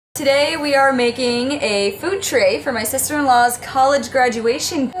Today we are making a food tray for my sister-in-law's college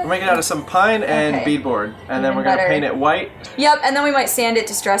graduation. We're making it out of some pine and beadboard, and then we're going to paint it white. Yep, and then we might sand it,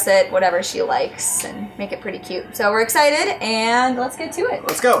 distress it, whatever she likes, and make it pretty cute. So we're excited, and let's get to it.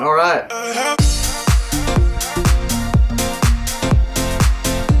 Let's go. All right.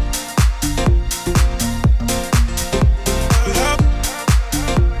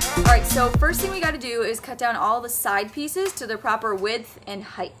 So first thing we got to do is cut down all the side pieces to their proper width and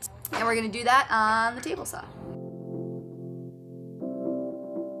height. And we're going to do that on the table saw.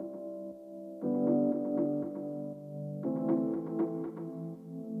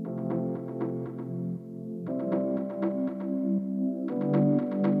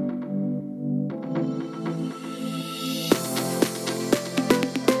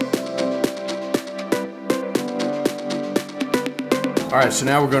 All right, so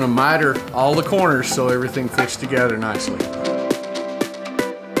now we're going to miter all the corners so everything fits together nicely.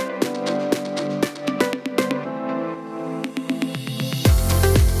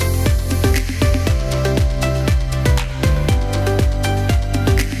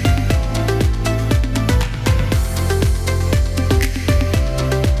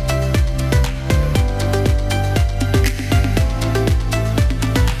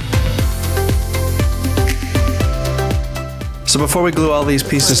 So before we glue all these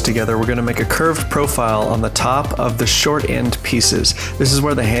pieces together, we're going to make a curved profile on the top of the short end pieces. This is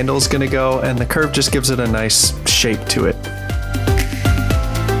where the handle is going to go, and the curve just gives it a nice shape to it.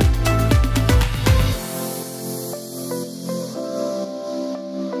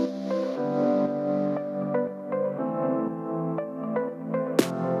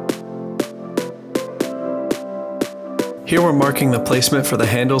 Here we're marking the placement for the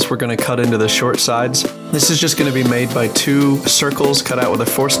handles we're going to cut into the short sides. This is just going to be made by 2 circles cut out with a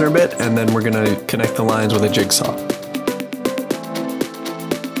Forstner bit, and then we're going to connect the lines with a jigsaw.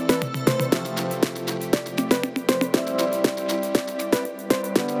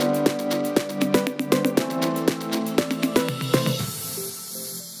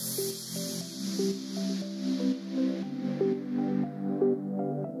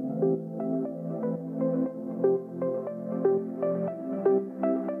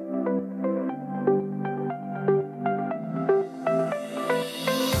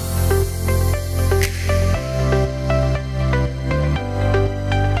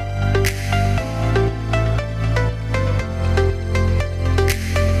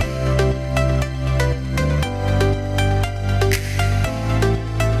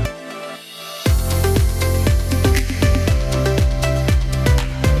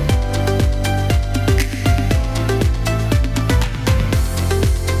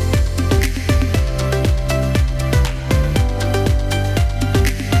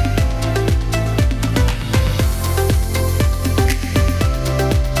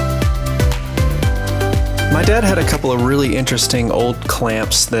 My dad had a couple of really interesting old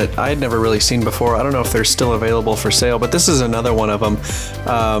clamps that I had never really seen before. I don't know if they're still available for sale, but this is another one of them.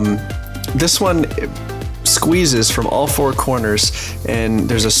 This one squeezes from all 4 corners, and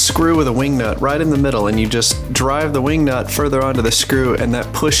there's a screw with a wing nut right in the middle, and you just drive the wing nut further onto the screw, and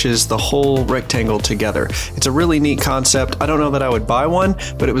that pushes the whole rectangle together. It's a really neat concept. I don't know that I would buy one,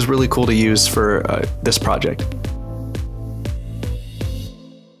 but it was really cool to use for this project.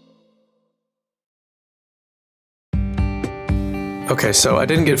 Okay, so I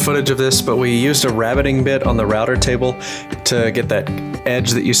didn't get footage of this, but we used a rabbiting bit on the router table to get that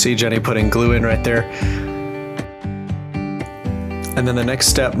edge that you see Jenny putting glue in right there. And then the next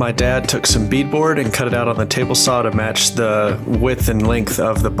step, my dad took some beadboard and cut it out on the table saw to match the width and length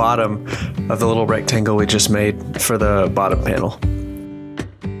of the bottom of the little rectangle we just made for the bottom panel.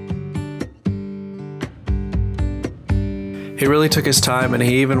 He really took his time, and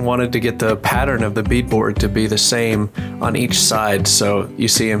he even wanted to get the pattern of the beadboard to be the same on each side, so you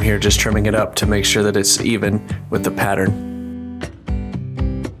see him here just trimming it up to make sure that it's even with the pattern.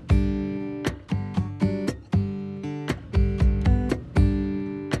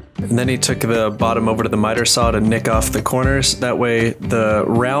 And then he took the bottom over to the miter saw to nick off the corners. That way the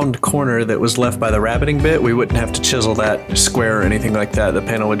round corner that was left by the rabbiting bit, we wouldn't have to chisel that square or anything like that. The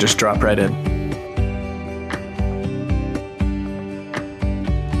panel would just drop right in.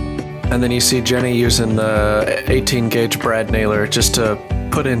 And then you see Jenny using the 18 gauge brad nailer just to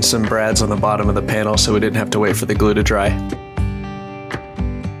put in some brads on the bottom of the panel so we didn't have to wait for the glue to dry.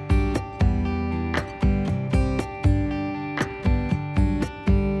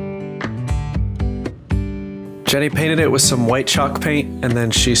 Jenny painted it with some white chalk paint, and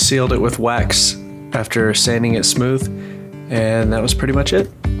then she sealed it with wax after sanding it smooth, and that was pretty much it.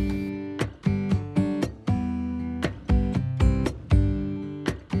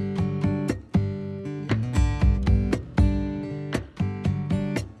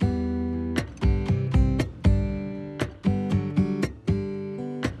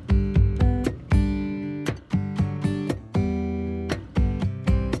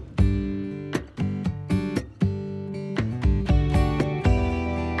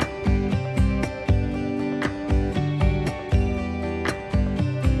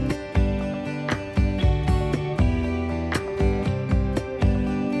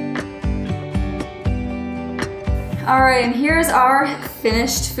 All right, and here's our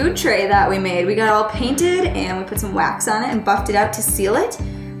finished food tray that we made. We got it all painted and we put some wax on it and buffed it out to seal it.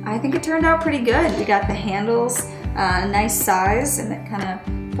 I think it turned out pretty good. We got the handles a nice size and it kind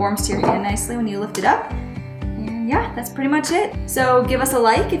of forms to your hand nicely when you lift it up. And yeah, that's pretty much it. So give us a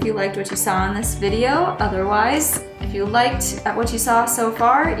like if you liked what you saw in this video. Otherwise, if you liked what you saw so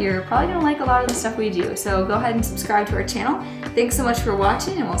far, you're probably gonna like a lot of the stuff we do. So go ahead and subscribe to our channel. Thanks so much for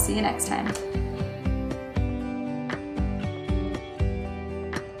watching and we'll see you next time.